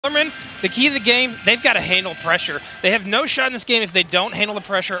Bellarmine, the key of the game, they've got to handle pressure. They have no shot in this game if they don't handle the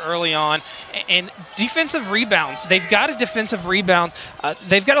pressure early on. And defensive rebounds, they've got a defensive rebound.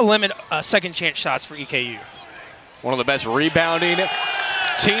 They've got to limit second chance shots for EKU. One of the best rebounding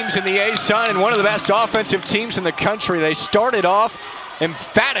teams in the A-Sun and one of the best offensive teams in the country. They started off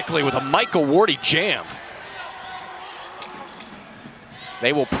emphatically with a Michael Wardy jam.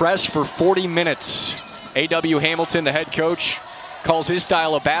 They will press for 40 minutes. A.W. Hamilton, the head coach, calls his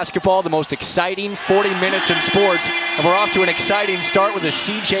style of basketball the most exciting 40 minutes in sports. And we're off to an exciting start with a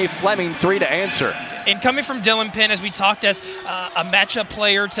C.J. Fleming three to answer. And coming from Dylan Penn, as we talked as a matchup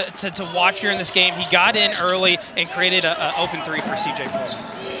player to watch here in this game, he got in early and created an open three for C.J. Fleming.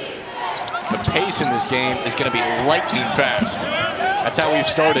 The pace in this game is going to be lightning fast. That's how we've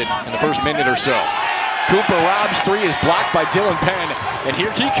started in the first minute or so. Cooper Rob's three is blocked by Dylan Penn, and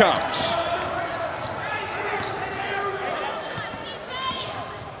here he comes.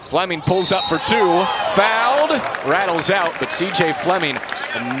 Fleming pulls up for two, fouled, rattles out, but C.J. Fleming,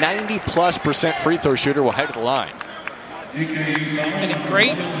 a 90+% free throw shooter, will head to the line. And a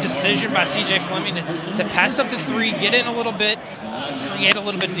great decision by C.J. Fleming to pass up the three, get in a little bit, create a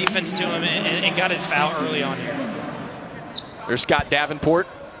little bit of defense to him, and got a foul early on here. There's Scott Davenport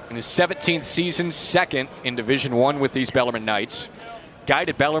in his 17th season, second in Division I with these Bellarmine Knights.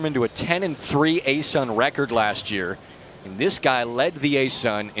 Guided Bellarmine to a 10-3 A-Sun record last year. And this guy led the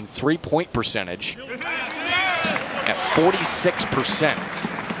A-Sun in three-point percentage at 46%.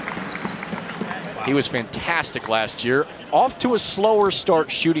 He was fantastic last year. Off to a slower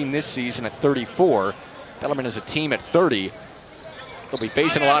start shooting this season at 34. Bellarmine is a team at 30. They'll be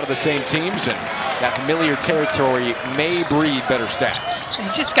facing a lot of the same teams, and that familiar territory may breed better stats.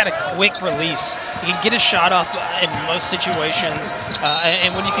 He's just got a quick release. He can get his shot off in most situations,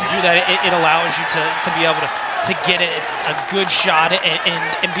 and when you can do that, it allows you to be able to get a good shot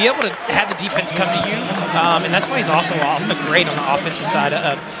and be able to have the defense come to you. And that's why he's also great on the offensive side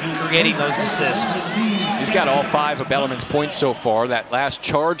of creating those assists. He's got all 5 of Bellarmine's points so far. That last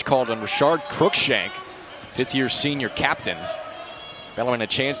charge called on Rashard Crookshank, fifth-year senior captain. Bellarmine a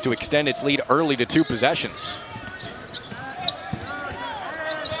chance to extend its lead early to 2 possessions.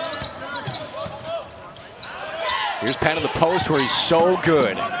 Here's Penn to the post where he's so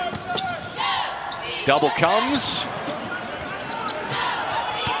good. Double comes.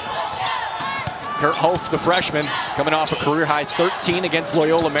 Kurt Hof, the freshman, coming off a career-high 13 against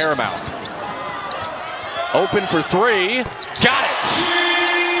Loyola Marymount. Open for 3. Got it!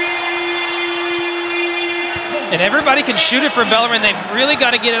 And everybody can shoot it for Bellarmine. They've really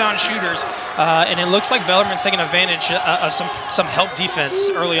got to get it on shooters. And it looks like Bellarmine's taking advantage of some help defense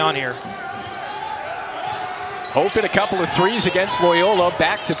early on here. Hof hit a couple of threes against Loyola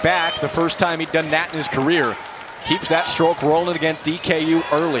back-to-back, the first time he'd done that in his career. Keeps that stroke rolling against EKU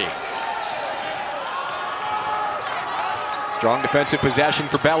early. Strong defensive possession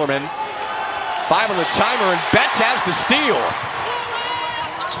for Bellarmine. 5 on the timer, and Betts has the steal.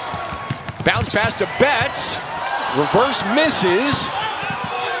 Bounce pass to Betts. Reverse misses.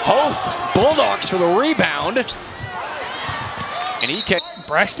 Hof, Bulldogs for the rebound. And EKU.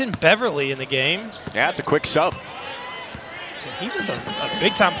 Braxton Beverly in the game. Yeah, it's a quick sub. He was a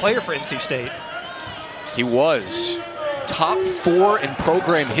big-time player for NC State. He was. Top 4 in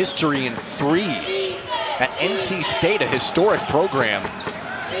program history in threes at NC State, a historic program.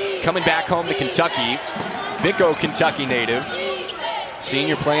 Coming back home to Kentucky, Vico, Kentucky native.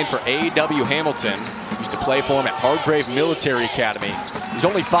 Senior playing for A.W. Hamilton. Used to play for him at Hargrave Military Academy. He's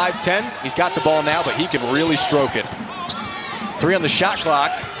only 5'10". He's got the ball now, but he can really stroke it. 3 on the shot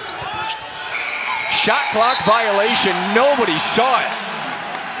clock. Shot clock violation. Nobody saw it.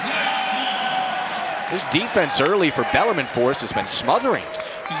 This defense early for Bellarmine Force has been smothering.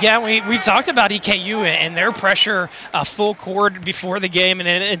 Yeah, we've talked about EKU and their pressure full court before the game,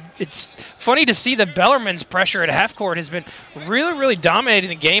 and it's funny to see that Bellarmine's pressure at half court has been really dominating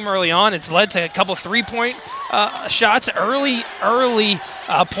the game early on. It's led to a couple 3-point shots, early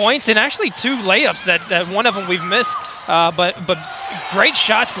points, and actually 2 layups that one of them we've missed, but great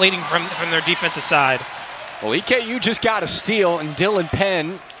shots leading from their defensive side. Well, EKU just got a steal, and Dylan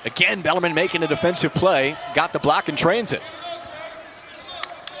Penn, again, Bellarmine making a defensive play, got the block in transit.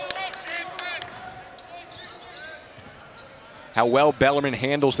 How well Bellarmine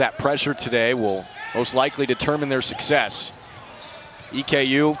handles that pressure today will most likely determine their success.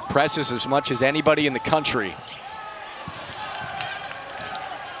 EKU presses as much as anybody in the country.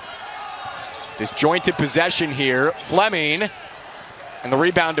 Disjointed possession here. Fleming, and the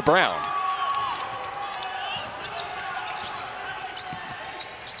rebound to Brown.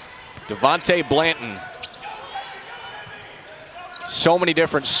 Devontae Blanton so many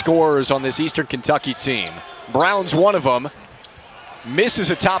different scorers on this Eastern Kentucky team. Brown's one of them. Misses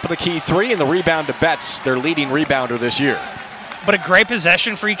a top of the key three, and the rebound to Betts, their leading rebounder this year. But a great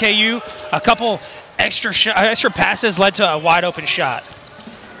possession for EKU. A couple extra passes led to a wide open shot.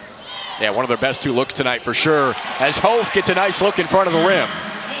 Yeah, one of their best two looks tonight for sure, as Hof gets a nice look in front of the rim.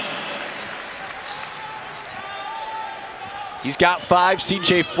 He's got 5,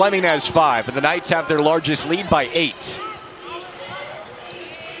 CJ Fleming has 5, and the Knights have their largest lead by 8.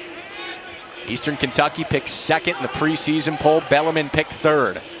 Eastern Kentucky picked 2nd in the preseason poll. Bellarmine picked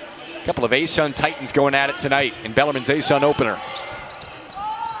 3rd. A couple of ASUN Titans going at it tonight in Bellarmine's ASUN opener.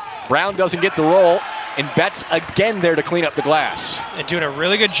 Brown doesn't get the roll, and Betts again there to clean up the glass. And doing a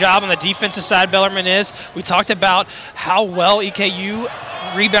really good job on the defensive side, Bellarmine is. We talked about how well EKU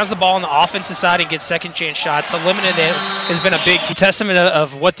rebounds the ball on the offensive side and gets second chance shots. So limiting it has been a big testament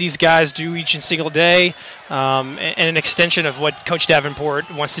of what these guys do each and single day, and an extension of what Coach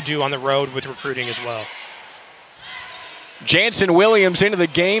Davenport wants to do on the road with recruiting as well. Jansen Williams into the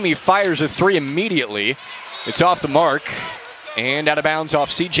game. He fires a 3 immediately. It's off the mark and out of bounds off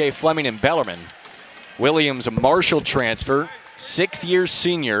CJ Fleming and Bellarmine. Williams, a Marshall transfer, 6th-year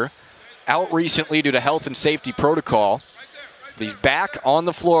senior, out recently due to health and safety protocol. But he's back on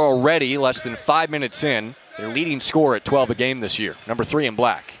the floor already, less than 5 minutes in. Their leading scorer at 12 a game this year, number 3 in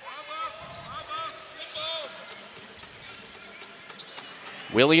black.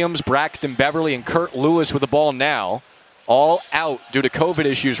 Williams, Braxton Beverly, and Kurt Lewis with the ball now. All out due to COVID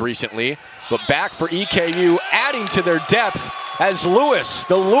issues recently, but back for EKU, adding to their depth as Lewis,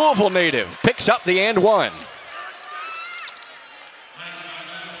 the Louisville native, picks up the and one.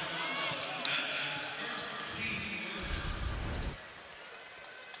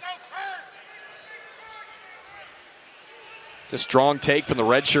 It's a strong take from the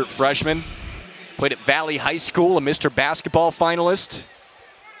redshirt freshman. Played at Valley High School, a Mr. Basketball finalist.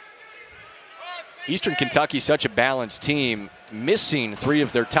 Eastern Kentucky, such a balanced team, missing 3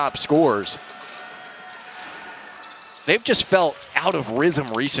 of their top scorers. They've just felt out of rhythm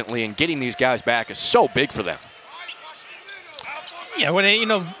recently, and getting these guys back is so big for them. Yeah, when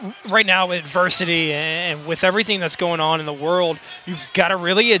right now with adversity and with everything that's going on in the world, you've got to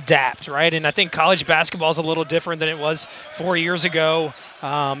really adapt, right? And I think college basketball is a little different than it was 4 years ago.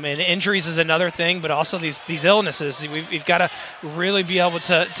 And injuries is another thing, but also these illnesses. We've got to really be able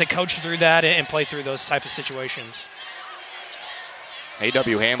to coach through that and play through those type of situations.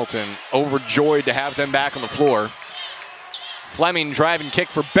 A.W. Hamilton overjoyed to have them back on the floor. Fleming driving kick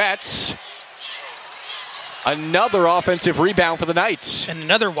for Betts. Another offensive rebound for the Knights. And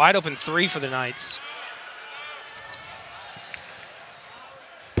another wide open 3 for the Knights.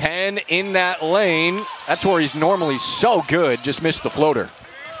 Penn in that lane. That's where he's normally so good. Just missed the floater.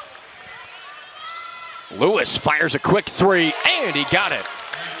 Lewis fires a quick 3, and he got it.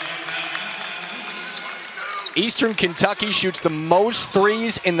 Eastern Kentucky shoots the most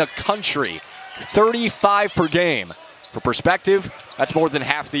threes in the country, 35 per game. For perspective, that's more than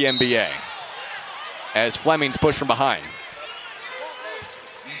half the NBA. As Fleming's pushed from behind.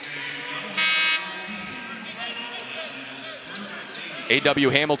 A.W.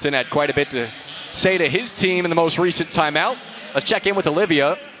 Hamilton had quite a bit to say to his team in the most recent timeout. Let's check in with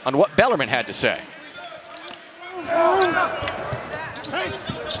Olivia on what Bellarmine had to say.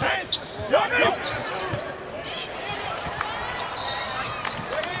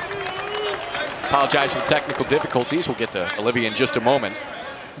 Apologize for the technical difficulties. We'll get to Olivia in just a moment.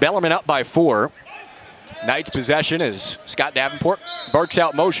 Bellarmine up by 4. Knights possession as Scott Davenport barks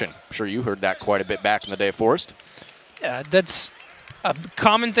out motion. I'm sure you heard that quite a bit back in the day, Forrest. Yeah, that's a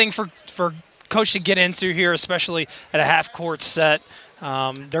common thing for coach to get into here, especially at a half-court set.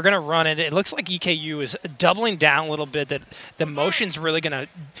 They're going to run it. It looks like EKU is doubling down a little bit, that the motion's really going to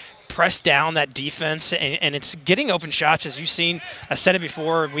press down that defense, and it's getting open shots. As you've seen, I said it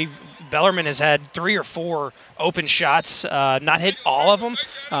before, Bellarmine has had 3 or 4 open shots, not hit all of them,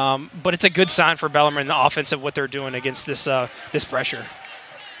 but it's a good sign for Bellarmine, the offense, of what they're doing against this pressure.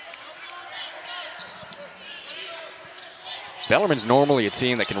 Bellarmine's normally a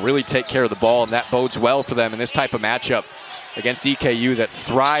team that can really take care of the ball, and that bodes well for them in this type of matchup against EKU that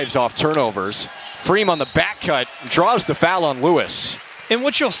thrives off turnovers. Freem on the back cut draws the foul on Lewis. And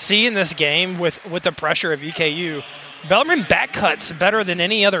what you'll see in this game with the pressure of EKU, Bellarmine back cuts better than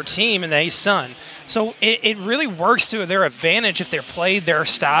any other team in the ASUN. So it really works to their advantage if they play their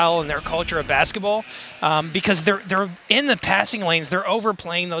style and their culture of basketball, because they're in the passing lanes. They're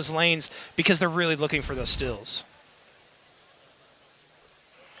overplaying those lanes because they're really looking for those steals.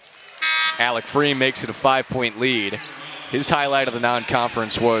 Alec Freem makes it a 5-point lead. His highlight of the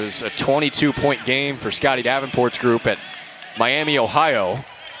non-conference was a 22-point game for Scotty Davenport's group at Miami, Ohio.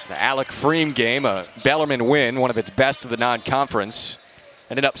 The Alec Freem game, a Bellarmine win, one of its best of the non-conference.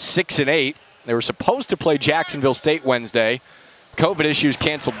 Ended up 6-8. They were supposed to play Jacksonville State Wednesday. COVID issues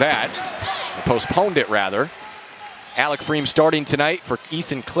canceled that. They postponed it, rather. Alec Freem starting tonight for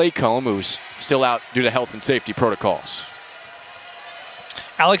Ethan Claycomb, who's still out due to health and safety protocols.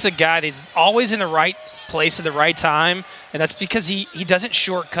 Alec's a guy that's always in the right place at the right time, and that's because he doesn't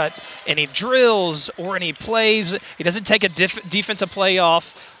shortcut any drills or any plays. He doesn't take a defensive play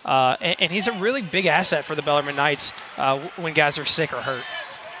off, and he's a really big asset for the Bellarmine Knights when guys are sick or hurt.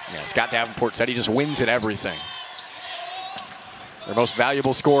 Yeah, Scott Davenport said he just wins at everything. Their most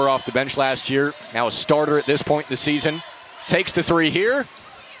valuable scorer off the bench last year, now a starter at this point in the season. Takes the three here,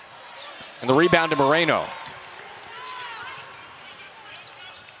 and the rebound to Moreno.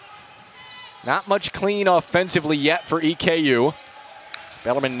 Not much clean offensively yet for EKU.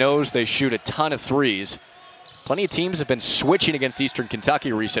 Bellarmine knows they shoot a ton of threes. Plenty of teams have been switching against Eastern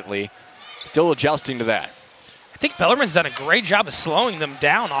Kentucky recently, still adjusting to that. I think Bellarmine's done a great job of slowing them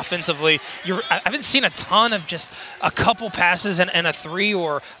down offensively. I haven't seen a ton of just a couple passes and a three,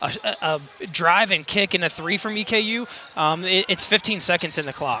 or a drive and kick and a three from EKU. It's 15 seconds in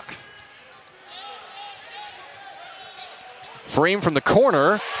the clock. Freem from the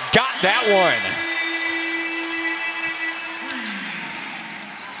corner, got that one.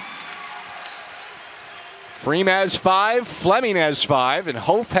 Freem has 5, Fleming has 5, and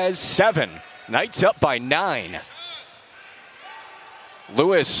Hof has 7. Knights up by 9.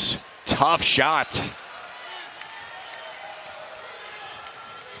 Lewis, tough shot.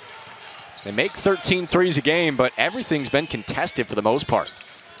 They make 13 threes a game, but everything's been contested for the most part.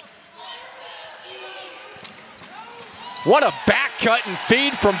 What a back cut and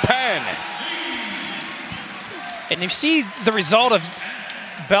feed from Penn. And you see the result of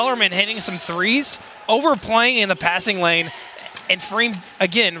Bellarmine hitting some threes, overplaying in the passing lane, and Freem,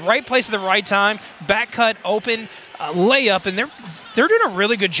 again, right place at the right time, back cut, open, layup, and they're doing a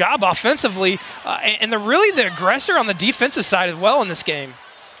really good job offensively, and they're really the aggressor on the defensive side as well in this game.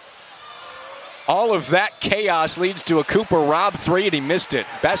 All of that chaos leads to a Cooper Robb three, and he missed it.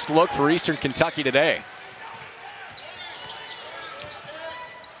 Best look for Eastern Kentucky today.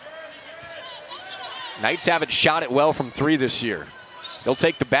 Knights haven't shot it well from 3 this year. They'll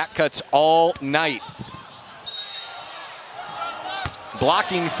take the back cuts all night.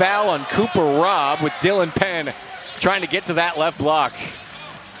 Blocking foul on Cooper Robb with Dylan Penn trying to get to that left block.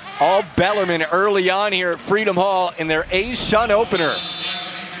 All Bellarmine early on here at Freedom Hall in their A-Sun opener.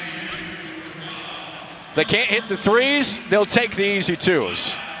 If they can't hit the threes, they'll take the easy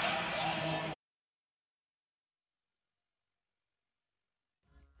twos.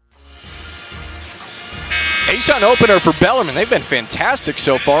 A-Sun opener for Bellarmine. They've been fantastic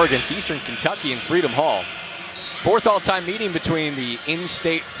so far against Eastern Kentucky and Freedom Hall. 4th all-time meeting between the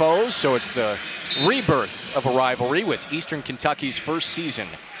in-state foes, so it's the rebirth of a rivalry with Eastern Kentucky's first season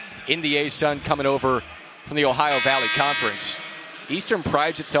in the A-Sun coming over from the Ohio Valley Conference. Eastern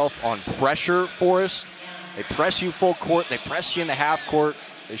prides itself on pressure for us. They press you full court, they press you in the half court,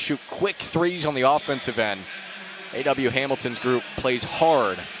 they shoot quick threes on the offensive end. A.W. Hamilton's group plays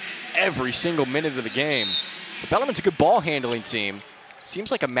hard every single minute of the game. But Bellarmine's a good ball handling team.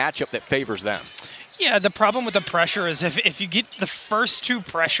 Seems like a matchup that favors them. Yeah, the problem with the pressure is if you get the first 2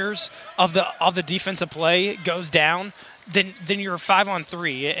 pressures of the defensive play goes down, then you're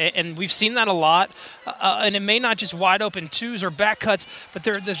 5-on-3, and we've seen that a lot. And it may not just wide open 2s or back cuts, but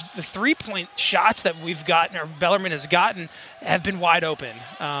the 3-point shots that we've gotten, or Bellarmine has gotten, have been wide open,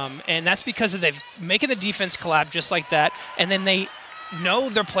 and that's because they've making the defense collapse just like that, and then they know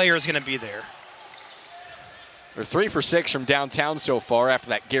their player is going to be there. They're 3 for 6 from downtown so far after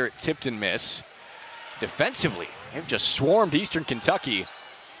that Garrett Tipton miss. Defensively, they've just swarmed Eastern Kentucky.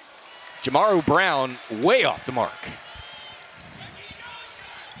 Jamaru Brown way off the mark.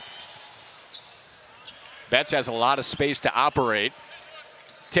 Betts has a lot of space to operate.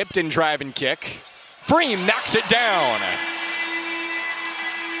 Tipton drive and kick. Freem knocks it down.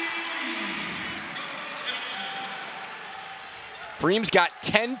 Freem's got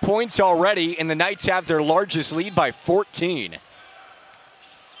 10 points already, and the Knights have their largest lead by 14.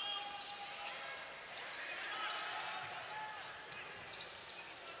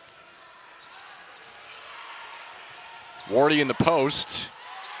 Wardy in the post.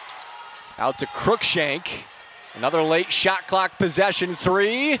 Out to Crookshank. Another late shot clock possession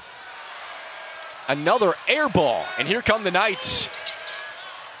 3. Another air ball, and here come the Knights.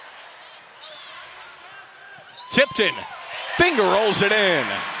 Tipton. Finger rolls it in.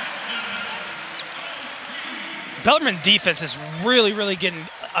 Bellarmine defense is really getting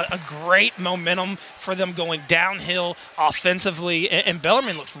a great momentum for them going downhill offensively, and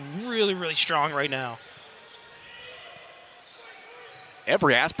Bellarmine looks really, really strong right now.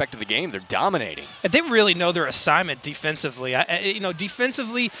 Every aspect of the game, they're dominating. And they really know their assignment defensively.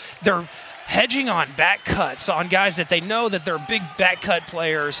 Defensively, they're hedging on back cuts on guys that they know that they're big back cut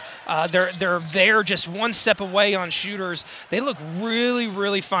players. They're there just one step away on shooters. They look really,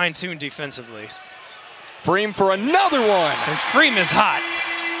 really fine-tuned defensively. Freem for another one. And Freem is hot.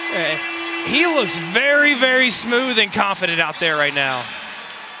 He looks very, very smooth and confident out there right now.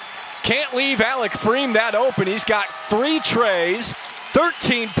 Can't leave Alec Freem that open. He's got 3 trays,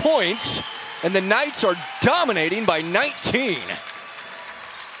 13 points, and the Knights are dominating by 19.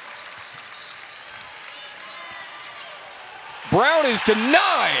 Brown is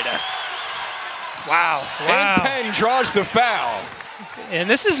denied. Wow. And Penn draws the foul. And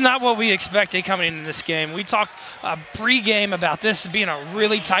this is not what we expected coming into this game. We talked pre-game about this being a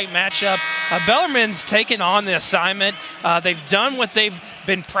really tight matchup. Bellarmine's taken on the assignment. They've done what they've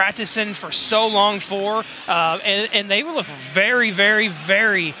been practicing for so long for, and they look very, very,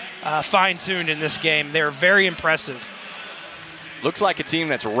 very fine-tuned in this game. They're very impressive. Looks like a team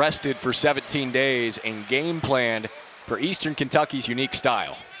that's rested for 17 days and game planned for Eastern Kentucky's unique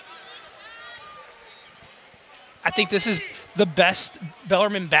style. I think this is the best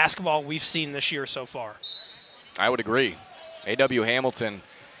Bellarmine basketball we've seen this year so far. I would agree. A.W. Hamilton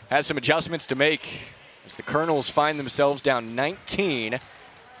has some adjustments to make as the Colonels find themselves down 19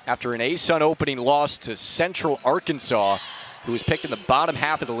 after an ASUN opening loss to Central Arkansas, who was picked in the bottom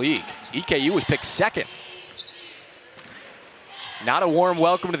half of the league. EKU was picked second. Not a warm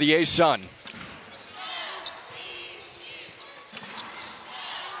welcome to the ASUN.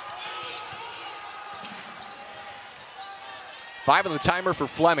 Five on the timer for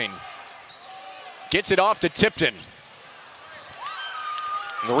Fleming. Gets it off to Tipton.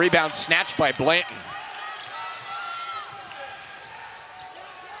 And the rebound snatched by Blanton.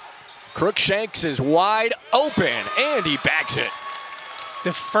 Crookshanks is wide open, and he bags it.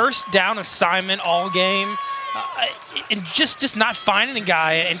 The first down assignment all game, and just not finding a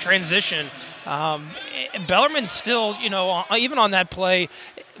guy in transition. Bellarmine still, even on that play,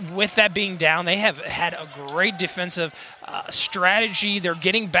 with that being down, they have had a great defensive strategy. They're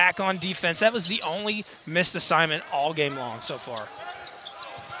getting back on defense. That was the only missed assignment all game long so far.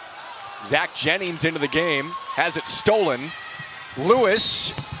 Zach Jennings into the game, has it stolen.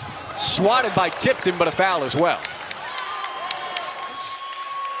 Lewis swatted by Tipton, but a foul as well.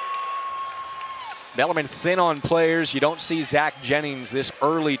 Bellarmine thin on players. You don't see Zach Jennings this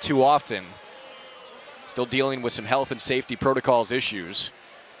early too often. Still dealing with some health and safety protocols issues.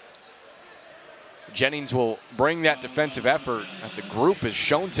 Jennings will bring that defensive effort that the group has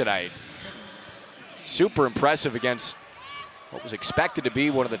shown tonight. Super impressive against what was expected to be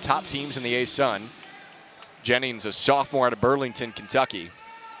one of the top teams in the ASUN. Jennings, a sophomore out of Burlington, Kentucky.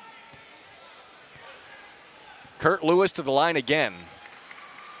 Kurt Lewis to the line again.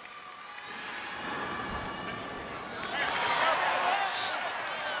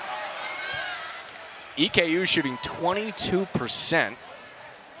 EKU shooting 22%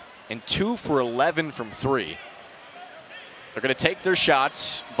 and 2 for 11 from 3. They're going to take their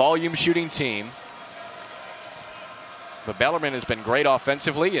shots, volume shooting team. But Bellarmine has been great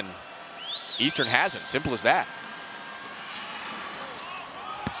offensively, and Eastern hasn't. Simple as that.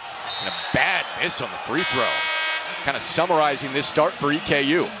 And a bad miss on the free throw. Kind of summarizing this start for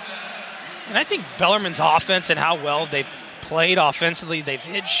EKU. And I think Bellarmine's offense and how well they've played offensively, they've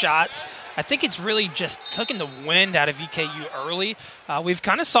hit shots. I think it's really just taken the wind out of EKU early. We've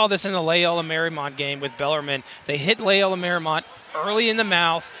kind of saw this in the Loyola Marymount game with Bellarmine. They hit Loyola Marymount early in the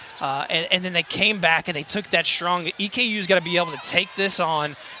mouth, and then they came back and they took that strong. EKU's got to be able to take this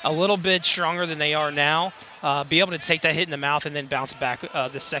on a little bit stronger than they are now, be able to take that hit in the mouth and then bounce back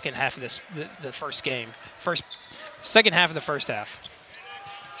the second half of the first game. Second half of the first half.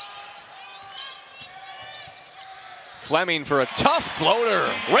 Fleming for a tough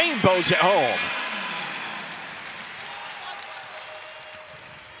floater. Rainbows at home.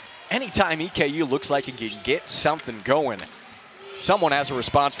 Anytime EKU looks like it can get something going, someone has a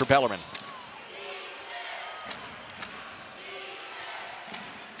response for Bellarmine.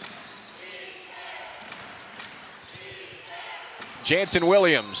 Jansen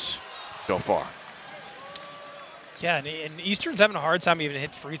Williams, go far. Yeah, and Eastern's having a hard time even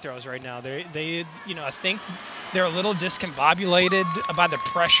hit free throws right now. They I think they're a little discombobulated by the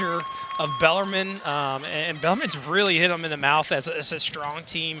pressure of Bellarmine, and Bellarmine's really hit them in the mouth as a strong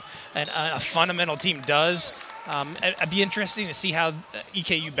team and a fundamental team does. It'd be interesting to see how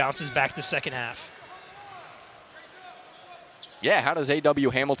EKU bounces back the second half. Yeah, how does A.W.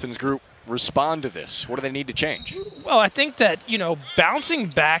 Hamilton's group respond to this? What do they need to change? Well, I think that, bouncing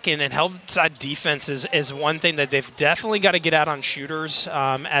back in and help side defense is one thing that they've definitely got to get out on shooters.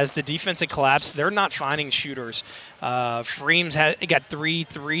 As the defensive collapse, they're not finding shooters. Freems got 3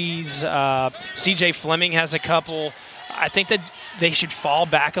 threes. C.J. Fleming has a couple. I think that they should fall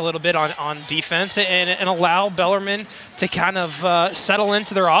back a little bit on defense and allow Bellarmine to kind of settle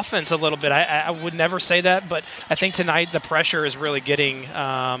into their offense a little bit. I would never say that, but I think tonight the pressure is really getting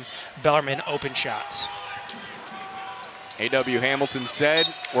Bellarmine open shots. A.W. Hamilton said,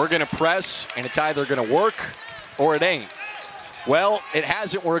 we're going to press, and it's either going to work or it ain't. Well, it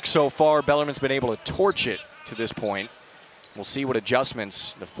hasn't worked so far. Bellarmine's been able to torch it to this point. We'll see what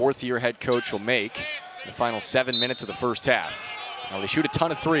adjustments the fourth-year head coach will make in the final 7 minutes of the first half. Now, they shoot a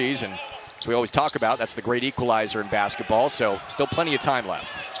ton of threes, and as we always talk about, that's the great equalizer in basketball, so still plenty of time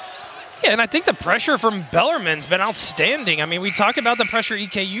left. Yeah, and I think the pressure from Bellarmine's been outstanding. I mean, we talk about the pressure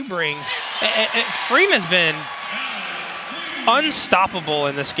EKU brings. Freem has been unstoppable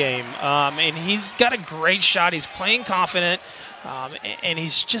in this game, and he's got a great shot. He's playing confident, and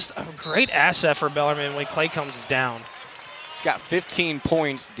he's just a great asset for Bellarmine when Clay comes down. He's got 15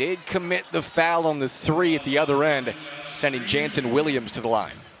 points, did commit the foul on the 3 at the other end, sending Jansen Williams to the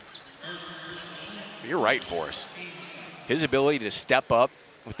line. You're right, Forrest. His ability to step up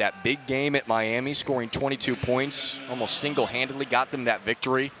with that big game at Miami, scoring 22 points, almost single-handedly got them that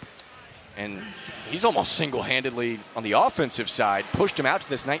victory. And he's almost single-handedly, on the offensive side, pushed him out to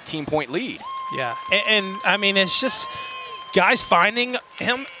this 19-point lead. Yeah, and I mean, it's just guys finding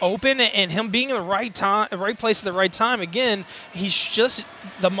him open and him being in the right time, the right place at the right time. Again, he's just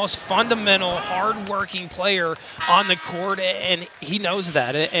the most fundamental, hard-working player on the court, and he knows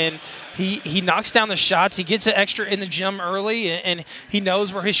that. And he knocks down the shots. He gets it extra in the gym early, and he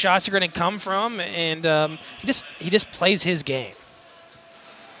knows where his shots are going to come from, and he just plays his game.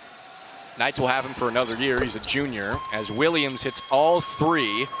 Knights will have him for another year. He's a junior as Williams hits all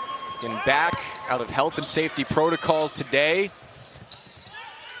 3. And back out of health and safety protocols today.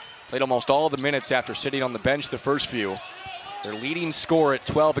 Played almost all the minutes after sitting on the bench the first few. Their leading scorer at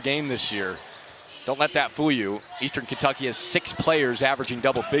 12 a game this year. Don't let that fool you. Eastern Kentucky has 6 players averaging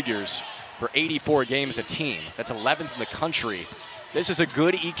double figures for 84 a game as a team. That's 11th in the country. This is a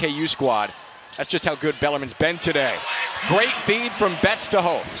good EKU squad. That's just how good Bellarmine's been today. Great feed from Betts to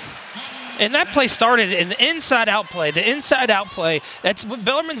Hoth. And that play started in the inside-out play. The inside-out play, that's what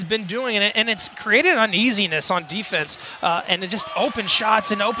Bellarmine's been doing, and it's created uneasiness on defense, and it just open shots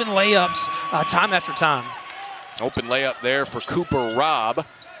and open layups time after time. Open layup there for Cooper Robb,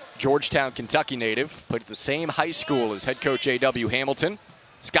 Georgetown, Kentucky native. Played at the same high school as head coach A.W. Hamilton.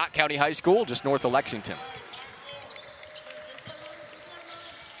 Scott County High School, just north of Lexington.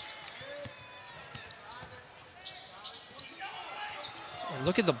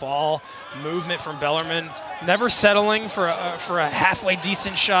 Look at the ball movement from Bellarmine. Never settling for a halfway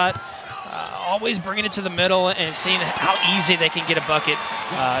decent shot. Always bringing it to the middle and seeing how easy they can get a bucket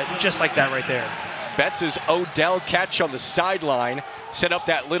just like that right there. Betts' Odell catch on the sideline set up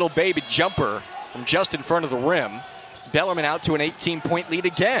that little baby jumper from just in front of the rim. Bellarmine out to an 18-point lead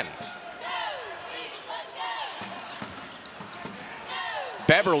again.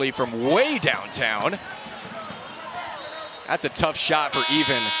 Beverly from way downtown. That's a tough shot for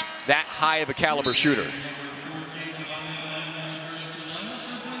even that high of a caliber shooter.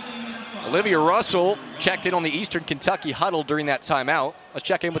 Olivia Russell checked in on the Eastern Kentucky huddle during that timeout. Let's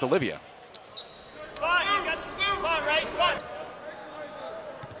check in with Olivia.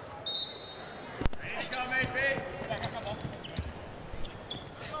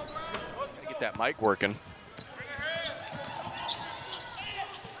 Get that mic working.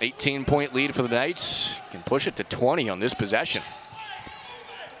 18-point lead for the Knights. Can push it to 20 on this possession.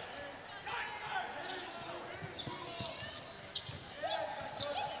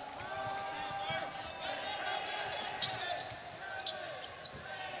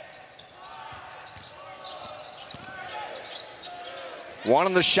 One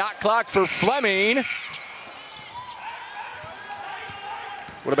on the shot clock for Fleming. Would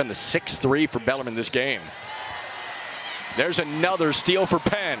have been the 6th-3 for Bellarmine this game. There's another steal for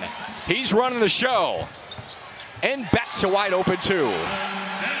Penn. He's running the show. And Betts a wide open 2.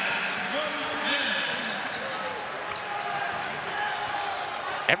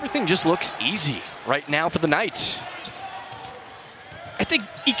 Everything just looks easy right now for the Knights. I think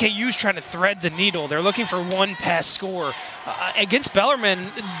EKU's trying to thread the needle. They're looking for one pass score. Against Bellarmine,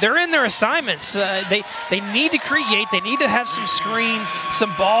 they're in their assignments. They need to create. They need to have some screens,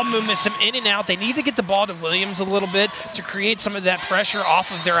 some ball movement, some in and out. They need to get the ball to Williams a little bit to create some of that pressure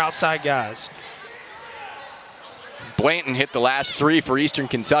off of their outside guys. Blanton hit the last 3 for Eastern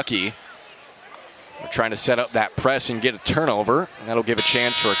Kentucky. They're trying to set up that press and get a turnover, and that'll give a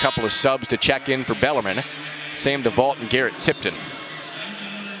chance for a couple of subs to check in for Bellarmine. Sam DeVault and Garrett Tipton.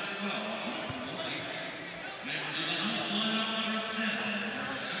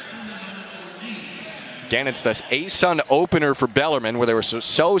 Again, it's the ASUN opener for Bellarmine, where they were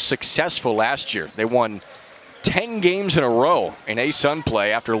so successful last year. They won 10 games in a row in ASUN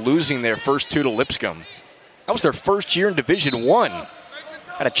play after losing their first 2 to Lipscomb. That was their first year in Division I.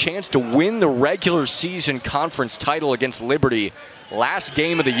 Had a chance to win the regular season conference title against Liberty last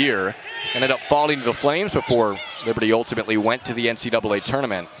game of the year. Ended up falling to the Flames before Liberty ultimately went to the NCAA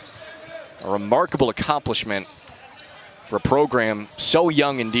tournament. A remarkable accomplishment for a program so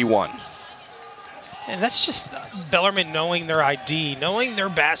young in D1. And that's just Bellarmine knowing their ID, knowing their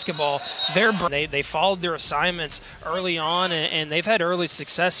basketball. They followed their assignments early on, and they've had early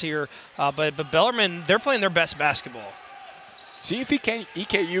success here. But Bellarmine, they're playing their best basketball. See if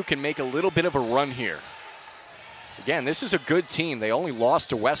EKU can make a little bit of a run here. Again, this is a good team. They only lost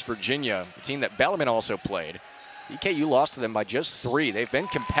to West Virginia, a team that Bellarmine also played. EKU lost to them by just 3. They've been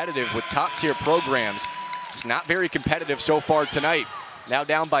competitive with top-tier programs. It's not very competitive so far tonight. Now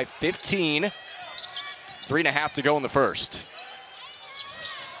down by 15. 3.5 to go in the first.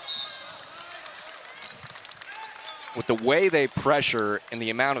 With the way they pressure and the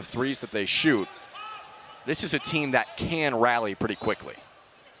amount of threes that they shoot, this is a team that can rally pretty quickly.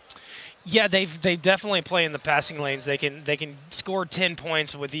 Yeah, they definitely play in the passing lanes. They can score 10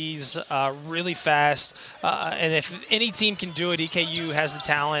 points with ease, really fast. And if any team can do it, EKU has the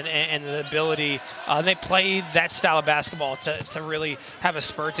talent and the ability. They play that style of basketball to really have a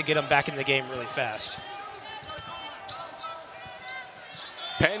spurt to get them back in the game really fast.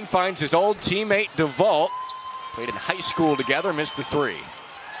 Penn finds his old teammate DeVault. Played in high school together, missed the 3.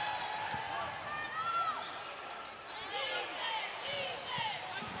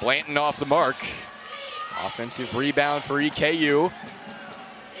 Blanton off the mark. Offensive rebound for EKU.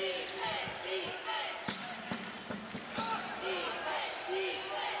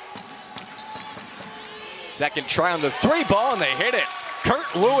 Second try on the 3 ball, and they hit it.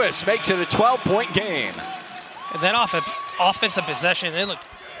 Kurt Lewis makes it a 12-point game. And then off of offensive possession, they look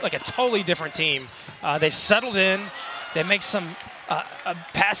like a totally different team. They settled in. They make some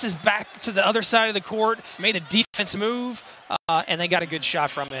passes back to the other side of the court, made a defense move, and they got a good shot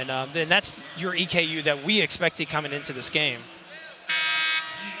from it. And that's your EKU that we expected coming into this game.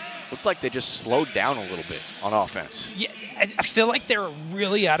 Looked like they just slowed down a little bit on offense. Yeah, I feel like they're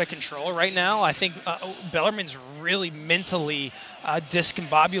really out of control right now. I think Bellarmine's really mentally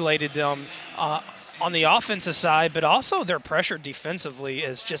discombobulated them on the offensive side, but also their pressure defensively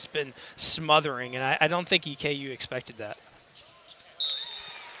has just been smothering, and I don't think EKU expected that.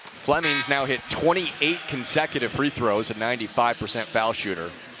 Fleming's now hit 28 consecutive free throws, a 95% foul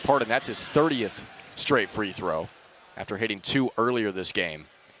shooter. Pardon, that's his 30th straight free throw after hitting 2 earlier this game.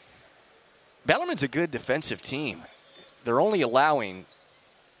 Bellarmine's a good defensive team. They're only allowing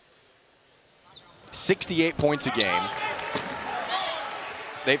 68 points a game.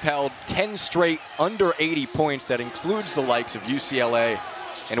 They've held 10 straight under 80 points. That includes the likes of UCLA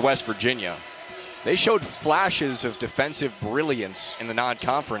and West Virginia. They showed flashes of defensive brilliance in the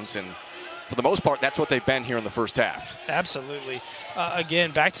non-conference, and for the most part, that's what they've been here in the first half. Absolutely. Again,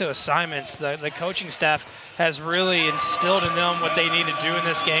 back to assignments. The coaching staff has really instilled in them what they need to do in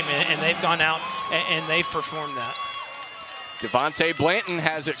this game, and they've gone out and they've performed that. Devontae Blanton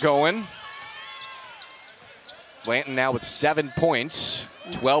has it going. Blanton now with 7 points,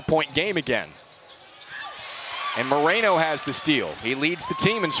 12-point game again. And Moreno has the steal. He leads the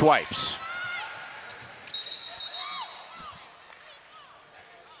team in swipes.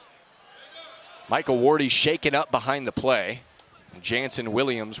 Michael Wardy shaken up behind the play. Jansen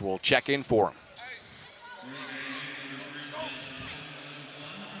Williams will check in for him.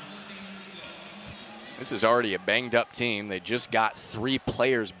 This is already a banged up team. They just got 3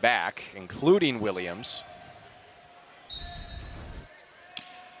 players back, including Williams.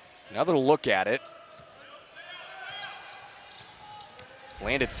 Another look at it.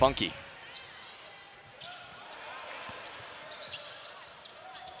 Landed funky.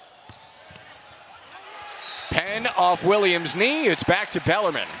 Penn off Williams' knee. It's back to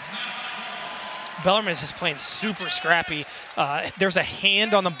Bellarmine. Bellarmine is just playing super scrappy. There's a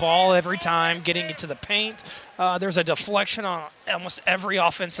hand on the ball every time, getting into the paint. There's a deflection on almost every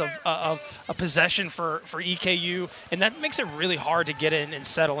offensive a possession for EKU, and that makes it really hard to get in and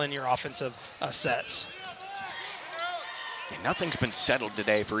settle in your offensive sets. And nothing's been settled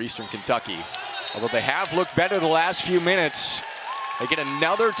today for Eastern Kentucky. Although they have looked better the last few minutes, They get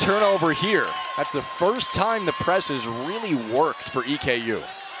another turnover here. That's the first time the press has really worked for EKU.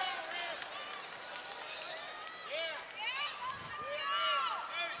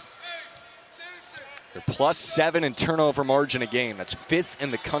 They're +7 in turnover margin a game. That's 5th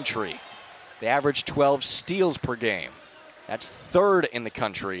in the country. They average 12 steals per game. That's 3rd in the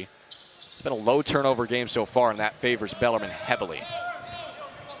country. It's been a low turnover game so far, and that favors Bellarmine heavily.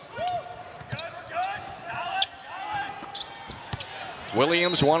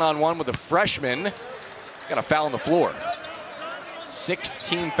 Williams one-on-one with a freshman. Got a foul on the floor. 6th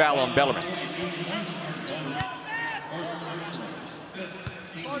team foul on Bellarmine.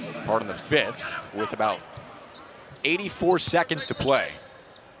 Part in the 5th with about 84 seconds to play.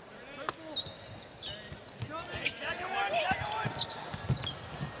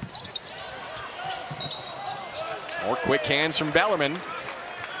 More quick hands from Bellarmine.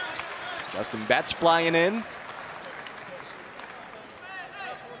 Justin Betts flying in.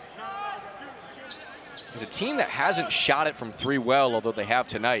 There's a team that hasn't shot it from 3 well, although they have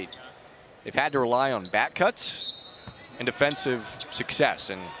tonight. They've had to rely on back cuts and defensive success,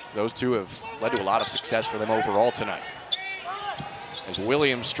 and those two have led to a lot of success for them overall tonight. As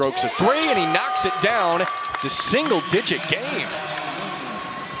Williams strokes a 3 and he knocks it down. It's a single-digit game.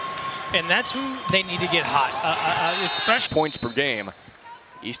 And that's who they need to get hot, especially points per game.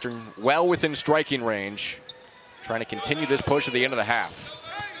 Eastern well within striking range, trying to continue this push at the end of the half.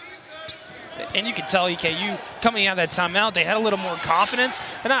 And you can tell EKU coming out of that timeout, they had a little more confidence,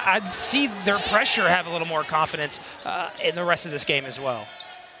 and I'd see their pressure have a little more confidence in the rest of this game as well.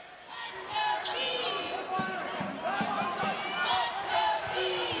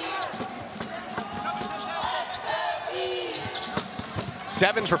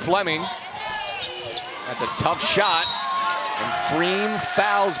 Seven for Fleming. That's a tough shot. And Freem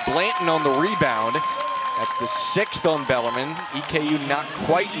fouls Blanton on the rebound. That's the 6th on Bellarmine. EKU not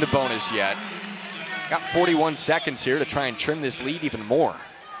quite in the bonus yet. Got 41 seconds here to try and trim this lead even more.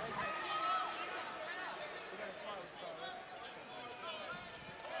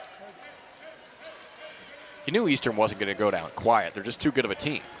 You knew Eastern wasn't going to go down quiet. They're just too good of a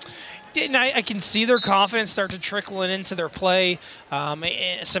team. And I can see their confidence start to trickle into their play.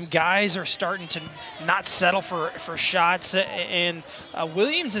 Some guys are starting to not settle for shots, and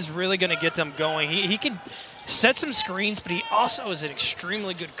Williams is really going to get them going. He can set some screens, but he also is an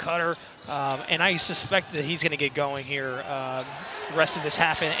extremely good cutter, and I suspect that he's going to get going here the rest of this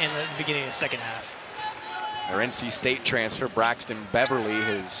half and the beginning of the second half. Their NC State transfer, Braxton Beverly,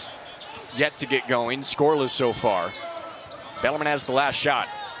 has yet to get going, scoreless so far. Bellarmine has the last shot.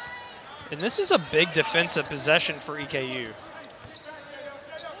 And this is a big defensive possession for EKU.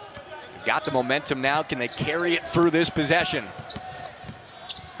 Got the momentum now. Can they carry it through this possession?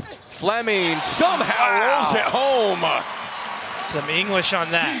 Fleming somehow rolls it home. Some English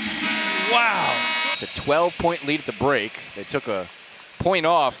on that. Wow. It's a 12-point lead at the break. They took a point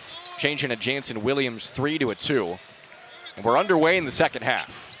off, changing a Jansen Williams 3 to a 2. And we're underway in the second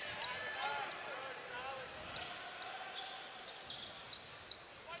half.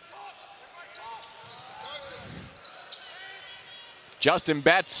 Justin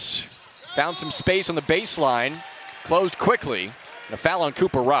Betts found some space on the baseline, closed quickly, and a foul on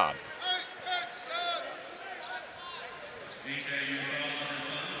Cooper Robb.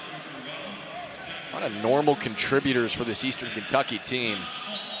 A lot of normal contributors for this Eastern Kentucky team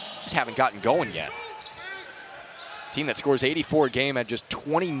just haven't gotten going yet. Team that scores 84 a game had just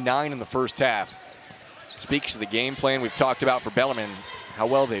 29 in the first half. Speaks to the game plan we've talked about for Bellarmine, how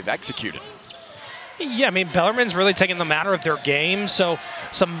well they've executed. Yeah, I mean, Bellarmine's really taking the matter of their game, so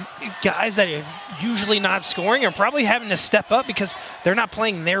some guys that are usually not scoring are probably having to step up because they're not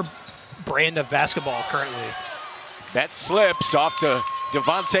playing their brand of basketball currently. That slips off to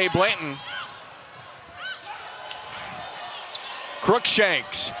Devontae Blanton.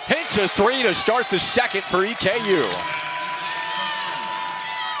 Crookshanks hits a 3 to start the second for EKU.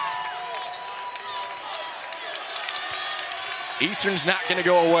 Eastern's not going to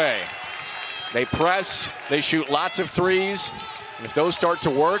go away. They press, they shoot lots of threes, and if those start to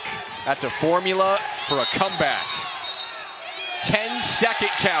work, that's a formula for a comeback.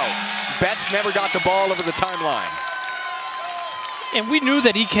 10-second count. Betts never got the ball over the timeline. And we knew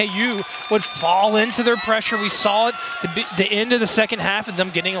that EKU would fall into their pressure. We saw it at the end of the second half of them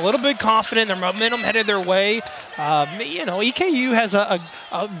getting a little bit confident, their momentum headed their way. You know, EKU has a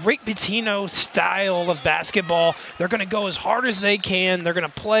Rick Pitino style of basketball. They're going to go as hard as they can. They're going to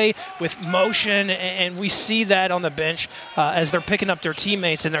play with motion, and we see that on the bench as they're picking up their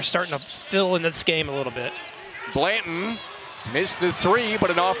teammates, and they're starting to fill in this game a little bit. Blanton missed the 3,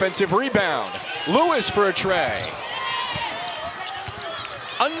 but an offensive rebound. Lewis for a tray.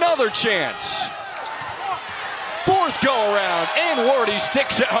 Another chance. Fourth go around, and Wardy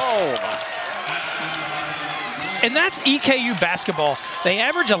sticks it home. And that's EKU basketball. They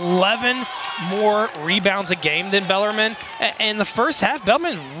average 11 more rebounds a game than Bellarmine. And the first half,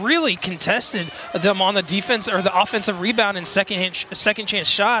 Bellarmine really contested them on the defense or the offensive rebound and second chance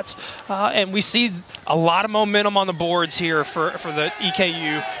shots. And we see a lot of momentum on the boards here for the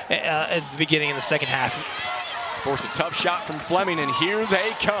EKU at the beginning of the second half. Force a tough shot from Fleming, and here they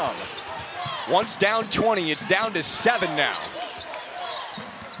come. Once down 20, it's down to 7 now.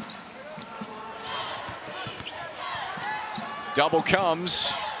 Double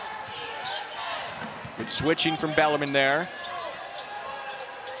comes. Good switching from Bellarmine there.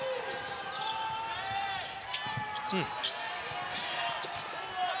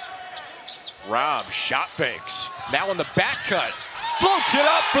 Rob shot fakes. Now on the back cut. Floats it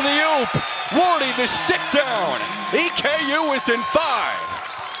up for the oop. Wardy the stick down. EKU within 5.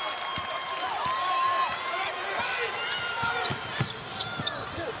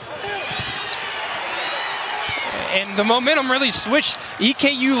 And the momentum really switched.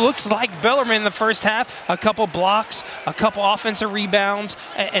 EKU looks like Bellarmine in the first half. A couple blocks, a couple offensive rebounds,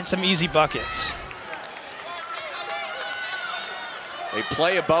 and some easy buckets. They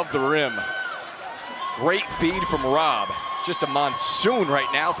play above the rim. Great feed from Rob. Just a monsoon right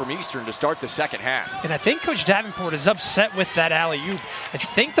now from Eastern to start the second half. And I think Coach Davenport is upset with that alley-oop. I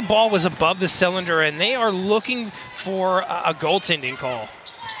think the ball was above the cylinder, and they are looking for a goaltending call.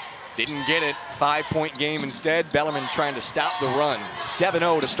 Didn't get it. 5-point game instead. Bellarmine trying to stop the run.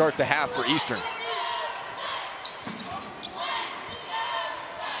 7-0 to start the half for Eastern.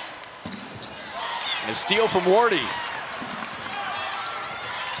 And a steal from Wardy.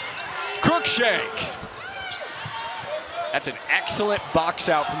 Crookshank. That's an excellent box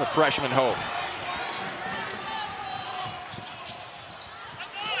out from the freshman Hof.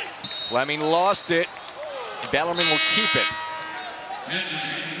 Fleming lost it. Bellarmine will keep it.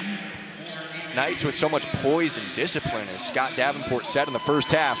 Knights with so much poise and discipline, as Scott Davenport said in the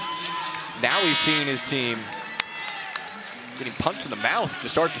first half. Now he's seeing his team getting punched in the mouth to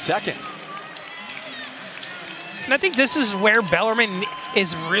start the second. And I think this is where Bellarmine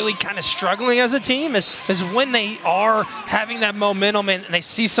is really kind of struggling as a team, is when they are having that momentum and they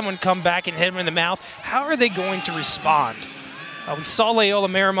see someone come back and hit them in the mouth. How are they going to respond? We saw Loyola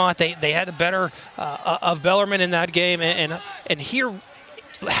Marymount. They had the better of Bellarmine in that game, and here,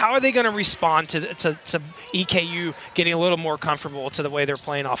 how are they going to respond to EKU getting a little more comfortable to the way they're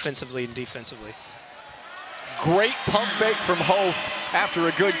playing offensively and defensively? Great pump fake from Hof after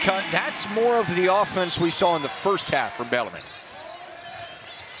a good cut. That's more of the offense we saw in the first half from Bellarmine.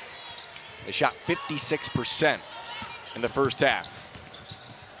 They shot 56% in the first half.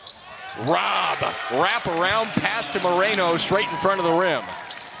 Rob, wrap around pass to Moreno straight in front of the rim.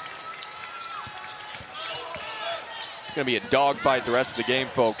 It's gonna be a dogfight the rest of the game,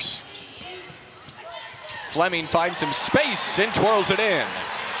 folks. Fleming finds some space and twirls it in.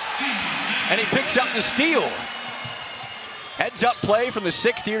 And he picks up the steal. Heads up play from the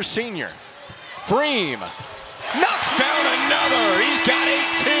 6th-year senior. Freem knocks down another. He's got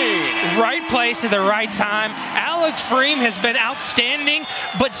 18. Right place at the right time. Alec Freem has been outstanding,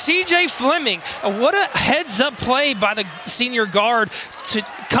 but CJ Fleming, what a heads-up play by the senior guard to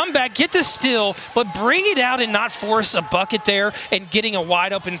come back, get the steal, but bring it out and not force a bucket there and getting a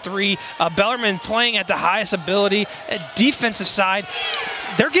wide-open three. Bellarmine playing at the highest ability. Defensive side,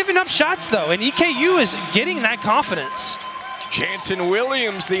 they're giving up shots, though, and EKU is getting that confidence. Jansen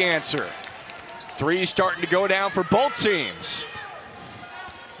Williams the answer. Three starting to go down for both teams.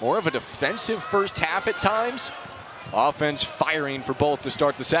 More of a defensive first half at times. Offense firing for both to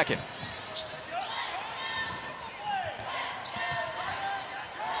start the second.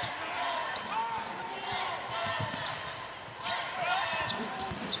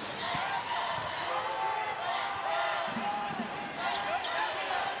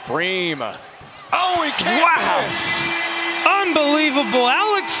 Freem. Oh, he can't miss. Unbelievable.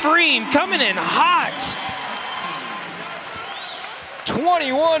 Alec Freem coming in hot.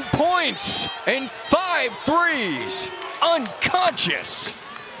 21 points and 5 threes. Unconscious.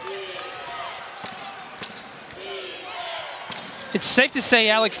 It's safe to say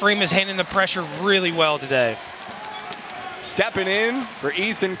Alec Freem is handling the pressure really well today. Stepping in for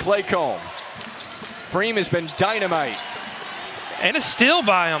Ethan Claycomb. Freem has been dynamite. And a steal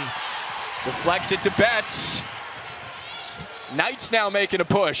by him. Deflects it to Betts. Knights now making a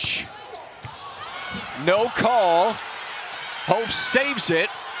push. No call. Hof saves it.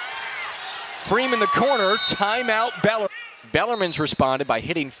 Freem in the corner. Timeout Bellarmine. Bellarmine's responded by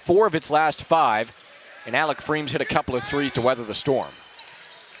hitting 4 of its last 5. And Alec Freem's hit a couple of threes to weather the storm.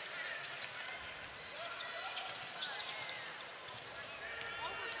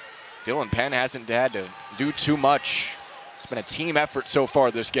 Dylan Penn hasn't had to do too much. It's been a team effort so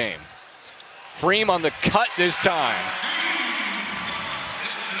far this game. Freem on the cut this time.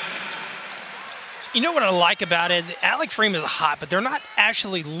 You know what I like about it? Alec Freem is hot, but they're not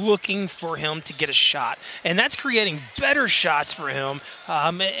actually looking for him to get a shot. And that's creating better shots for him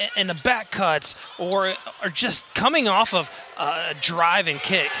in the back cuts or just coming off of a drive and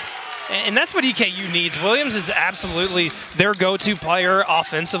kick. And that's what EKU needs. Williams is absolutely their go-to player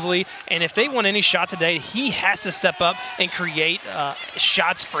offensively. And if they want any shot today, he has to step up and create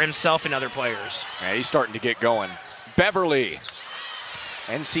shots for himself and other players. Yeah, he's starting to get going. Beverly.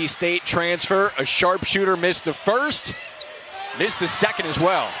 NC State transfer, a sharpshooter, missed the first, missed the second as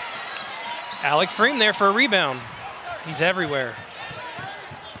well. Alec Freem there for a rebound. He's everywhere.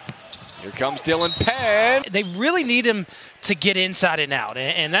 Here comes Dylan Penn. They really need him to get inside and out,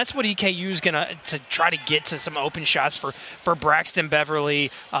 and that's what EKU is going to try to get to some open shots for Braxton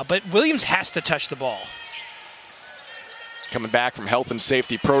Beverly, but Williams has to touch the ball. Coming back from health and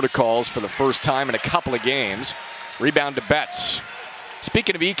safety protocols for the first time in a couple of games. Rebound to Betts.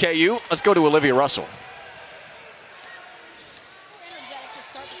 Speaking of EKU, let's go to Olivia Russell. Energetic to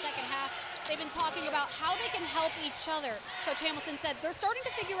start the second half. They've been talking about how they can help each other. Coach Hamilton said they're starting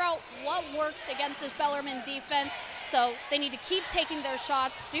to figure out what works against this Bellarmine defense. So they need to keep taking their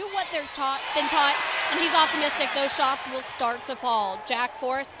shots, do what they're been taught, and he's optimistic those shots will start to fall. Jack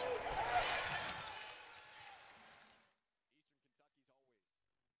Forrest.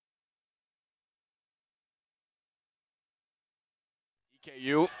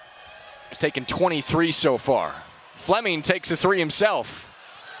 EKU has taken 23 so far. Fleming takes a three himself.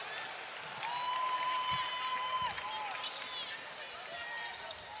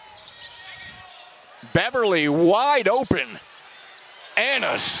 Beverly wide open. And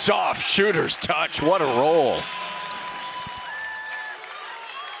a soft shooter's touch. What a roll.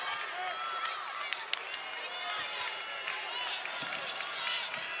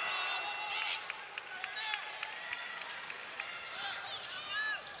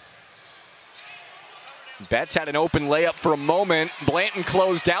 Betts had an open layup for a moment. Blanton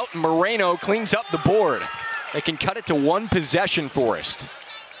closed out, and Moreno cleans up the board. They can cut it to one possession, Forrest.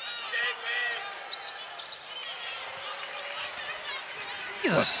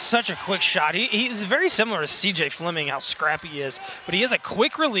 He's such a quick shot. He's very similar to CJ Fleming, how scrappy he is. But he has a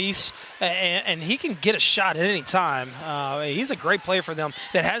quick release, and he can get a shot at any time. He's a great player for them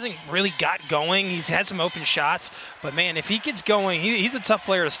that hasn't really got going. He's had some open shots. But, man, if he gets going, he's a tough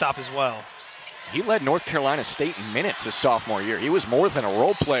player to stop as well. He led North Carolina State in minutes his sophomore year. He was more than a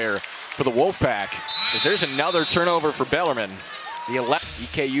role player for the Wolfpack. As there's another turnover for Bellarmine. The 11th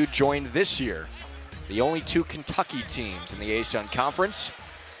EKU joined this year. The only two Kentucky teams in the ASUN Conference.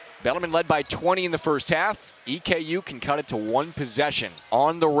 Bellarmine led by 20 in the first half. EKU can cut it to one possession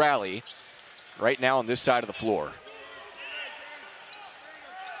on the rally right now on this side of the floor.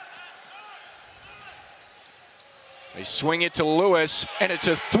 They swing it to Lewis, and it's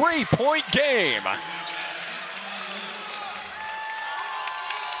a three-point game.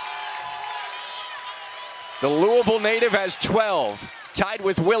 The Louisville native has 12, tied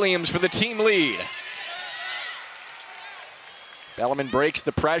with Williams for the team lead. Bellarmine breaks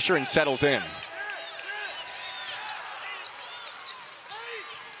the pressure and settles in.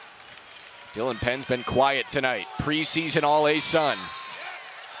 Dylan Penn's been quiet tonight. Preseason All-ASUN.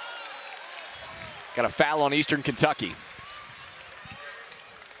 Got a foul on Eastern Kentucky.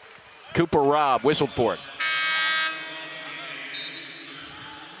 Cooper Robb whistled for it.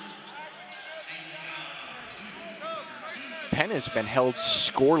 Penn has been held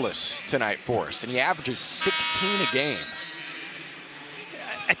scoreless tonight, Forrest, and he averages 16 a game.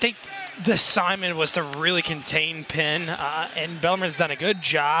 I think the assignment was to really contain Penn, and Bellarmine's done a good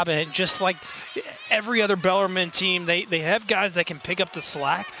job. And just like every other Bellarmine team, they have guys that can pick up the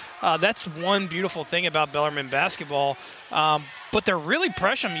slack. That's one beautiful thing about Bellarmine basketball. But they're really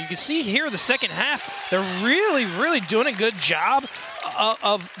pressuring them. You can see here the second half, they're really doing a good job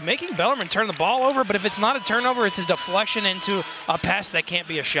of making Bellarmine turn the ball over. But if it's not a turnover, it's a deflection into a pass that can't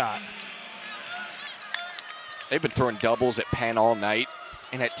be a shot. They've been throwing doubles at Penn all night.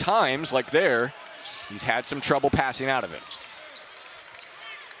 And at times, like there, he's had some trouble passing out of it.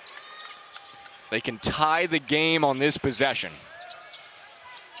 They can tie the game on this possession.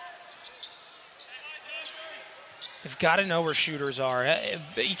 They've got to know where shooters are.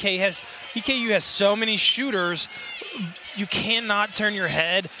 EKU has so many shooters, you cannot turn your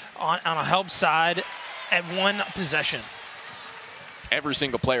head on a help side at one possession. Every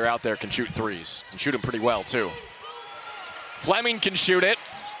single player out there can shoot threes, and shoot them pretty well, too. Fleming can shoot it,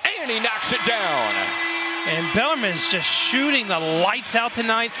 and he knocks it down. And Bellarmine's just shooting the lights out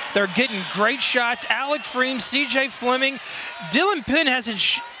tonight. They're getting great shots. Alec Freem, CJ Fleming. Dylan Penn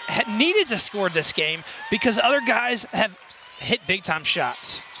hasn't needed to score this game because other guys have hit big-time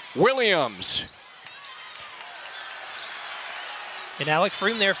shots. Williams. And Alec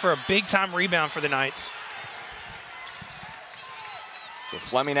Freem there for a big-time rebound for the Knights. So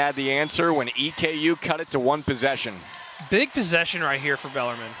Fleming had the answer when EKU cut it to one possession. Big possession right here for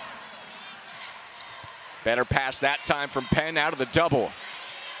Bellarmine. Better pass that time from Penn out of the double.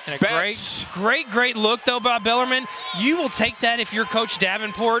 And a great look, though, by Bellarmine. You will take that if you're Coach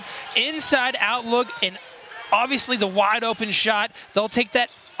Davenport. Inside out look, and obviously the wide open shot. They'll take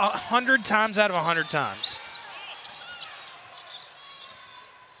that 100 times out of 100 times.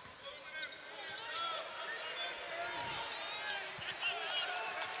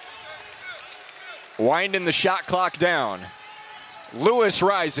 Winding the shot clock down. Lewis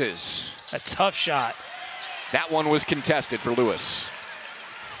rises. A tough shot. That one was contested for Lewis.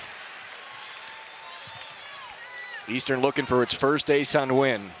 Eastern looking for its first ASUN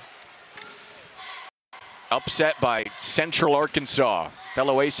win. Upset by Central Arkansas.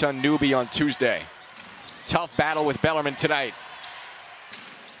 Fellow ASUN newbie on Tuesday. Tough battle with Bellarmine tonight.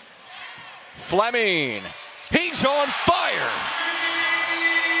 Fleming. He's on fire.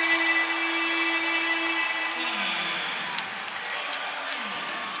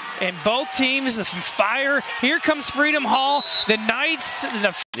 And both teams, the fire. Here comes Freedom Hall. The Knights.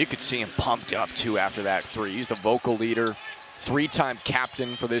 You could see him pumped up, too, after that three. He's the vocal leader, three-time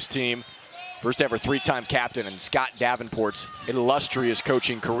captain for this team. First ever three-time captain in Scott Davenport's illustrious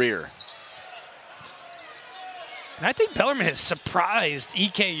coaching career. And I think Bellarmine has surprised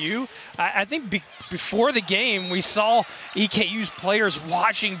EKU. I think before the game, we saw EKU's players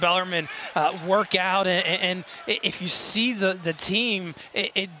watching Bellarmine work out. And if you see the team,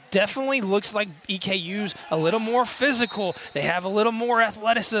 it definitely looks like EKU's a little more physical. They have a little more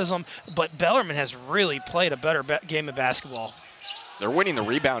athleticism. But Bellarmine has really played a better game of basketball. They're winning the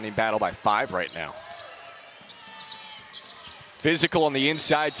rebounding battle by 5 right now. Physical on the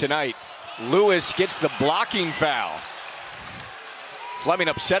inside tonight. Lewis gets the blocking foul. Fleming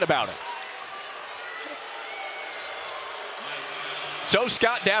upset about it. So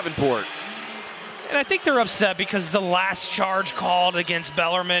Scott Davenport. And I think they're upset because the last charge called against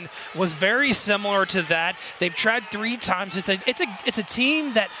Bellarmine was very similar to that. They've tried 3 times. It's a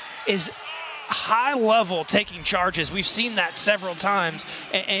team that is high level taking charges. We've seen that several times,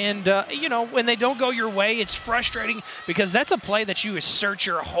 and you know, when they don't go your way, it's frustrating because that's a play that you assert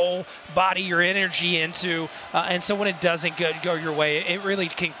your whole body, your energy into, and so when it doesn't go your way, it really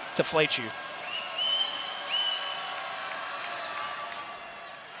can deflate you.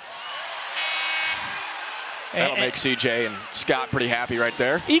 That'll make CJ and Scott pretty happy right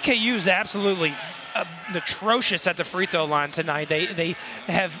there. EKU is absolutely atrocious at the free throw line tonight. They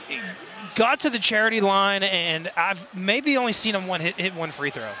have got to the charity line, and I've maybe only seen them hit one free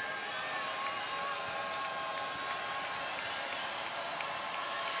throw.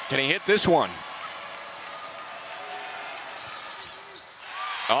 Can he hit this one?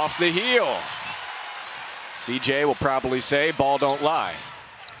 Off the heel. CJ will probably say, ball don't lie.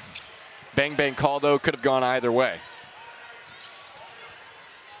 Bang bang call, though, could have gone either way.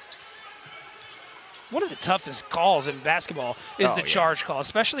 One of the toughest calls in basketball is the charge call,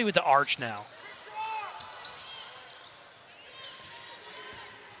 especially with the arch now.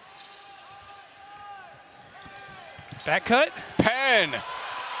 Back cut. Penn.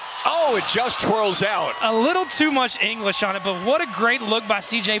 Oh, it just twirls out. A little too much English on it, but what a great look by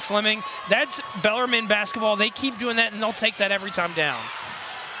CJ Fleming. That's Bellarmine basketball. They keep doing that, and they'll take that every time down.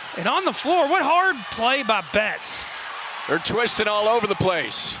 And on the floor, what hard play by Betts. They're twisting all over the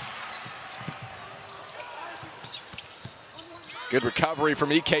place. Good recovery from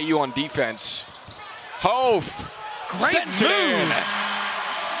EKU on defense. Hof. Great move.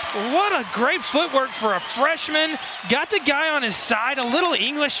 What a great footwork for a freshman. Got the guy on his side. A little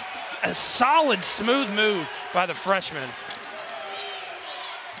English. A solid, smooth move by the freshman.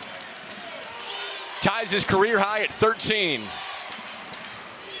 Ties his career high at 13.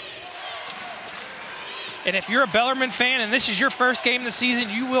 And if you're a Bellarmine fan and this is your first game of the season,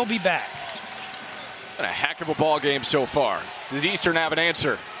 you will be back. And a heck of a ball game so far. Does Eastern have an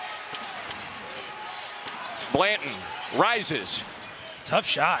answer? Blanton rises. Tough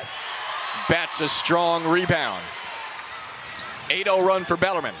shot. Betts a strong rebound. 8-0 run for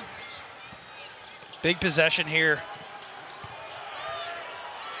Bellarmine. Big possession here.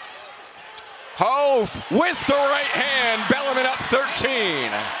 Hof with the right hand. Bellarmine up 13.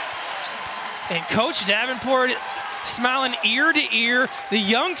 And Coach Davenport, smiling ear to ear. The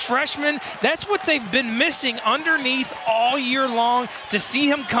young freshman, that's what they've been missing underneath all year long. To see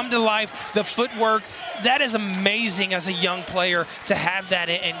him come to life, the footwork, that is amazing as a young player to have that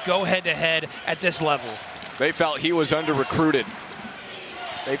and go head-to-head at this level. They felt he was under-recruited.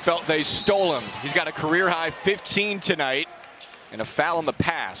 They felt they stole him. He's got a career-high 15 tonight and a foul on the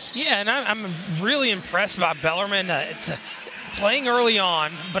pass. Yeah, and I'm really impressed by Bellarmine. Playing early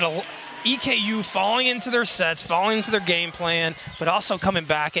on, but EKU falling into their sets, falling into their game plan, but also coming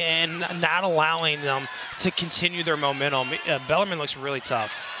back and not allowing them to continue their momentum. Bellarmine looks really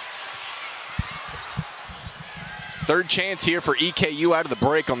tough. Third chance here for EKU out of the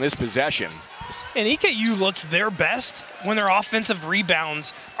break on this possession. And EKU looks their best when their offensive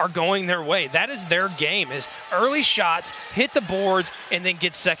rebounds are going their way. That is their game, is early shots, hit the boards, and then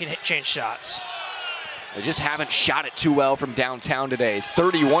get second hit chance shots. They just haven't shot it too well from downtown today.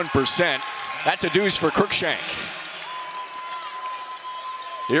 31%. That's a deuce for Cruikshank.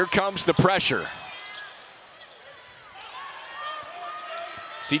 Here comes the pressure.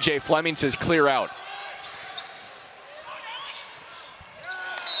 CJ Fleming says clear out.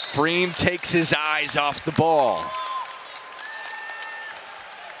 Freem takes his eyes off the ball.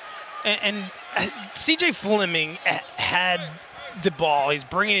 And CJ Fleming had the ball. He's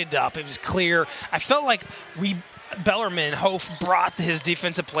bringing it up. It was clear. I felt like Bellarmine, Hof, brought his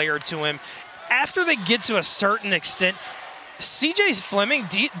defensive player to him. After they get to a certain extent, CJ Fleming,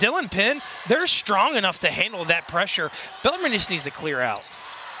 Dylan Penn, they're strong enough to handle that pressure. Bellarmine just needs to clear out.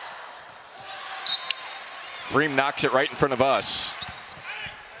 Freem knocks it right in front of us.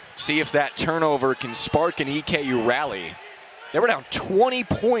 See if that turnover can spark an EKU rally. They were down 20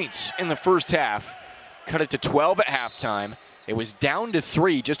 points in the first half. Cut it to 12 at halftime. It was down to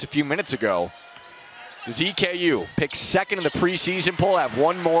 3 just a few minutes ago. Does EKU pick second in the preseason poll, have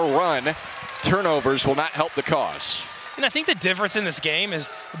one more run? Turnovers will not help the cause. And I think the difference in this game is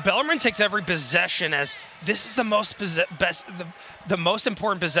Bellarmine takes every possession as this is the most the most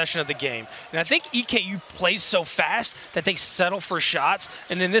important possession of the game. And I think EKU plays so fast that they settle for shots.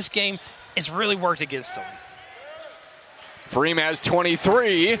 And in this game, it's really worked against them. Freem has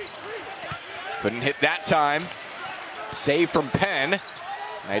 23. Couldn't hit that time. Save from Penn.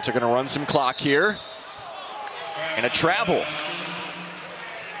 Knights are going to run some clock here. And a travel.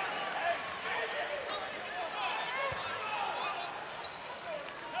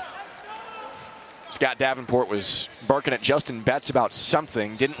 Scott Davenport was barking at Justin Betts about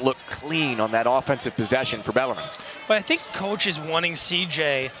something. Didn't look clean on that offensive possession for Bellarmine. But I think coach is wanting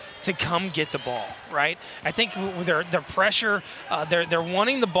CJ to come get the ball, right? I think with their pressure, they're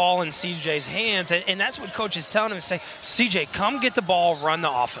wanting the ball in CJ's hands, and that's what coach is telling him to say, CJ, come get the ball, run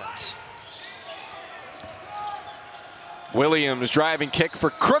the offense. Williams driving kick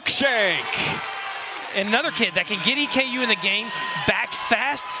for Cruikshank. And another kid that can get EKU in the game back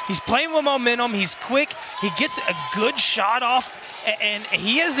fast. He's playing with momentum. He's quick. He gets a good shot off, and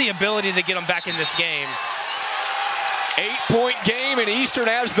he has the ability to get him back in this game. 8-point game, and Eastern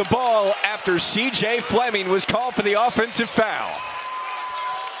has the ball after CJ Fleming was called for the offensive foul.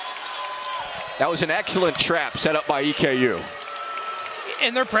 That was an excellent trap set up by EKU.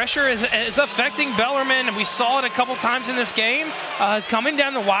 And their pressure is affecting Bellarmine, and we saw it a couple times in this game. It's coming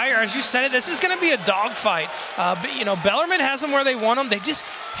down the wire. As you said, this is going to be a dogfight. But, you know, Bellarmine has them where they want them. They just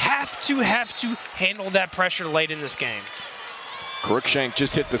have to handle that pressure late in this game. Cruikshank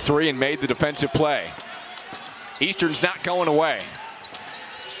just hit the 3 and made the defensive play. Eastern's not going away.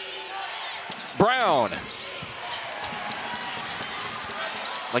 Brown.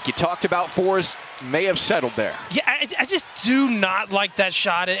 Like you talked about, Forrest, may have settled there. Yeah, I just do not like that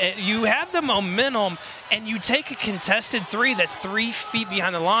shot. You have the momentum, and you take a contested 3 that's 3 feet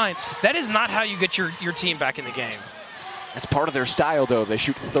behind the line. That is not how you get your team back in the game. That's part of their style, though. They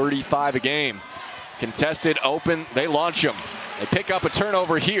shoot 35 a game. Contested, open, they launch them. They pick up a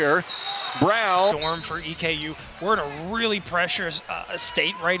turnover here. Brown. Storm for EKU. We're in a really precious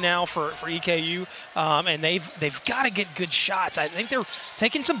state right now for EKU, and they've got to get good shots. I think they're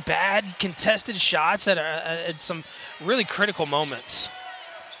taking some bad contested shots at some really critical moments.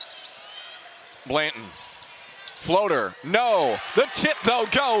 Blanton. Floater. No. The tip, though,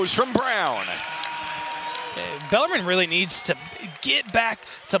 goes from Brown. Bellarmine really needs to get back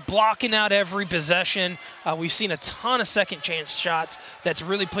to blocking out every possession. We've seen a ton of second chance shots that's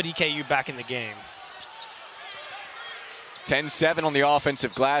really put EKU back in the game. 10-7 on the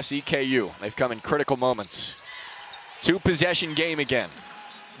offensive glass, EKU. They've come in critical moments. 2-possession game again.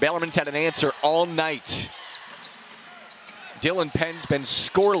 Bellarmine's had an answer all night. Dylan Penn's been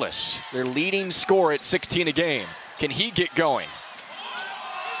scoreless. Their leading scorer at 16 a game. Can he get going?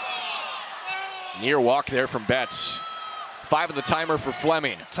 Near walk there from Betts. 5 on the timer for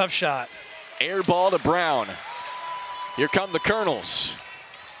Fleming. Tough shot. Air ball to Brown. Here come the Colonels.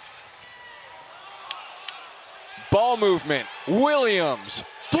 Ball movement. Williams.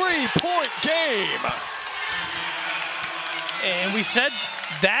 3-point game. And we said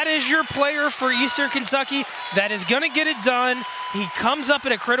that is your player for Eastern Kentucky that is going to get it done. He comes up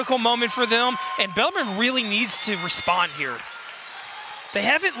at a critical moment for them, and Bellarmine really needs to respond here. They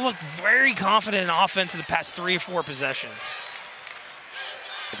haven't looked very confident in offense in the past 3 or 4 possessions.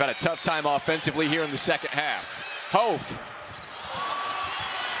 They've had a tough time offensively here in the second half. Hove.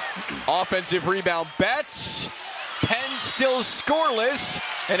 Offensive rebound, Betts. Penn still scoreless,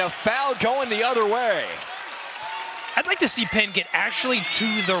 and a foul going the other way. I'd like to see Penn get actually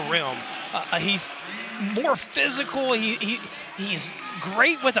to the rim. He's more physical. He's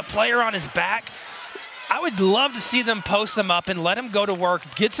great with a player on his back. I would love to see them post him up and let him go to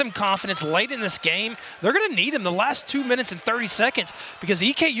work, get some confidence late in this game. They're going to need him the last 2 minutes and 30 seconds because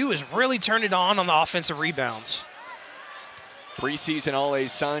EKU has really turned it on the offensive rebounds. Preseason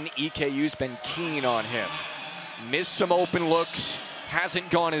All-A-Sun, EKU's been keen on him. Missed some open looks, hasn't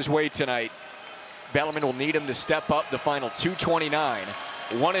gone his way tonight. Bellarmine will need him to step up the final 2:29.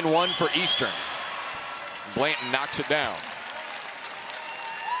 1-1 for Eastern. Blanton knocks it down.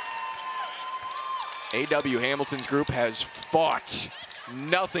 A.W. Hamilton's group has fought.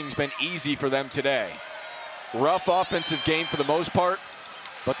 Nothing's been easy for them today. Rough offensive game for the most part,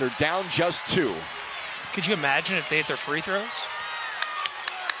 but they're down just 2. Could you imagine if they hit their free throws?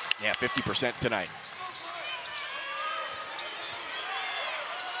 Yeah, 50% tonight.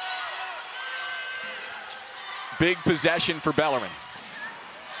 Big possession for Bellarmine.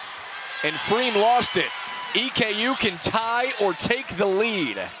 And Freem lost it. EKU can tie or take the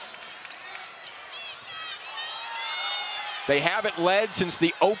lead. They haven't led since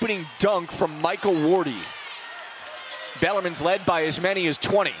the opening dunk from Michael Wardy. Bellarmine's led by as many as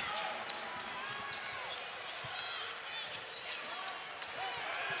 20.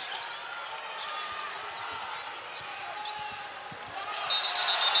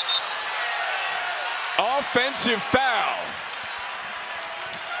 Offensive foul.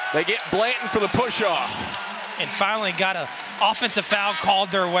 They get Blanton for the push-off. And finally got an offensive foul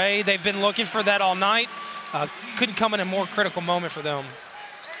called their way. They've been looking for that all night. Couldn't come in a more critical moment for them.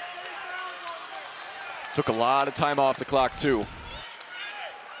 Took a lot of time off the clock, too.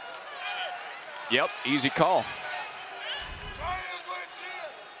 Yep, easy call.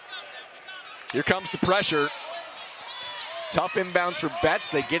 Here comes the pressure. Tough inbounds for Betts.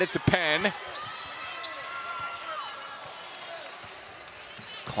 They get it to Penn.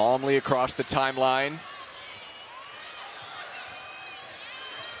 Calmly across the timeline.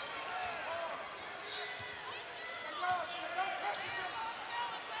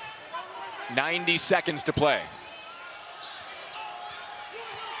 "90 seconds to play."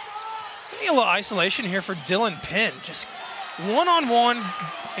 Getting a little isolation here for Dylan Penn. Just one-on-one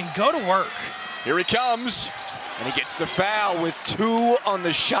and go to work. Here he comes, and he gets the foul with 2 on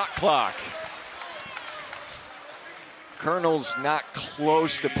the shot clock. Colonel's not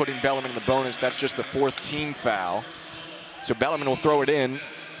close to putting Bellarmine in the bonus. That's just the 4th team foul. So Bellarmine will throw it in,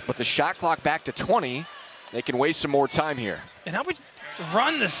 but the shot clock back to 20. They can waste some more time here. And I would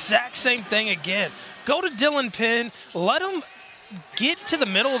run the exact same thing again. Go to Dylan Penn, let him get to the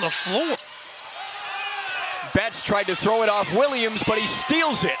middle of the floor. Betts tried to throw it off Williams, but he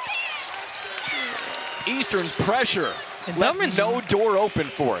steals it. Eastern's pressure and left no door open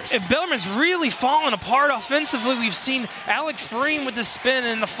for us. And Bellarmine's really fallen apart offensively. We've seen Alec Freem with the spin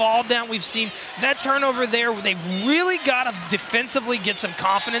and the fall down. We've seen that turnover there. They've really got to defensively get some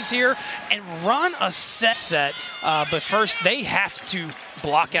confidence here and run a set. But first, they have to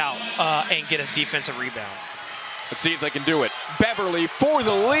block out and get a defensive rebound. Let's see if they can do it. Beverly for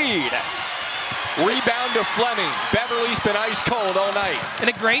the lead. Rebound to Fleming. Beverly's been ice cold all night. And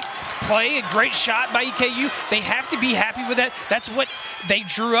a great play, a great shot by EKU. They have to be happy with that. That's what they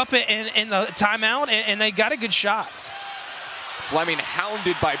drew up in the timeout, and they got a good shot. Fleming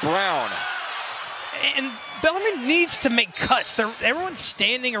hounded by Brown. And Bellarmine needs to make cuts. Everyone's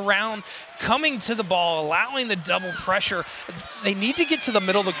standing around, coming to the ball, allowing the double pressure. They need to get to the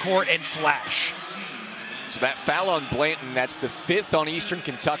middle of the court and flash. So that foul on Blanton, that's the 5th on Eastern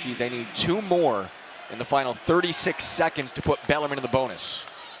Kentucky. They need 2 more in the final 36 seconds to put Bellarmine in the bonus.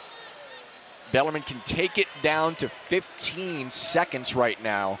 Bellarmine can take it down to 15 seconds right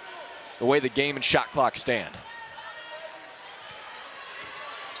now, the way the game and shot clock stand.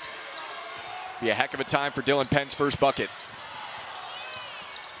 Be a heck of a time for Dylan Penn's first bucket.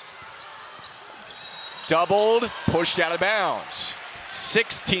 Doubled, pushed out of bounds.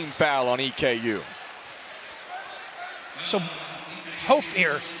 Sixth team foul on EKU. So Hof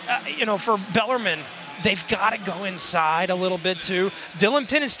here, for Bellarmine, they've got to go inside a little bit too. Dylan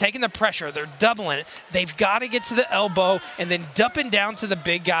Penn is taking the pressure. They're doubling it. They've got to get to the elbow and then dumping down to the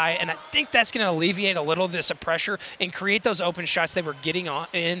big guy, and I think that's going to alleviate a little of this pressure and create those open shots they were getting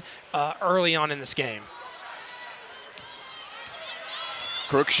early on in this game.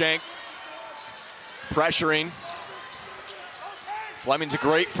 Cruikshank pressuring. Fleming's a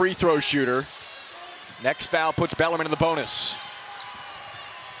great free throw shooter. Next foul puts Bellarmine in the bonus.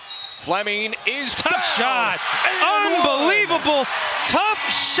 Fleming is tough shot. Unbelievable tough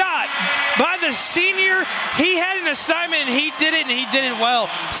shot by the senior. He had an assignment and he did it, and he did it well.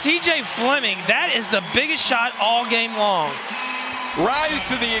 CJ Fleming, that is the biggest shot all game long. Rise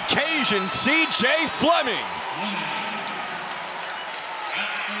to the occasion, CJ Fleming.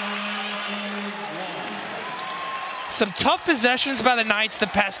 Some tough possessions by the Knights the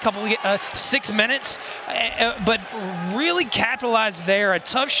past couple 6 minutes, but really capitalized there. A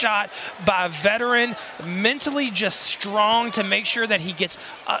tough shot by a veteran, mentally just strong to make sure that he gets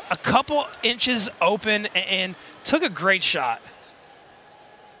a couple inches open, and took a great shot.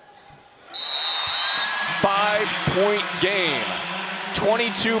 5-point game,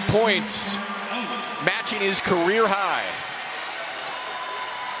 22 points, matching his career high.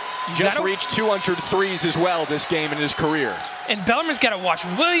 Just reached 200 threes as well this game in his career. And Bellarmine's got to watch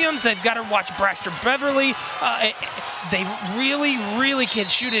Williams. They've got to watch Braxton Beverly. They really, really can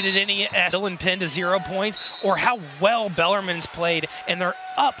shoot it at any Dylan Penn to 0 points, or how well Bellarmine's played, and they're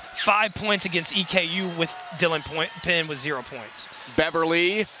up 5 points against EKU with Dylan Penn with 0 points.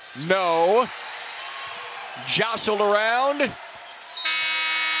 Beverly, no. Jostled around.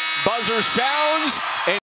 Buzzer sounds.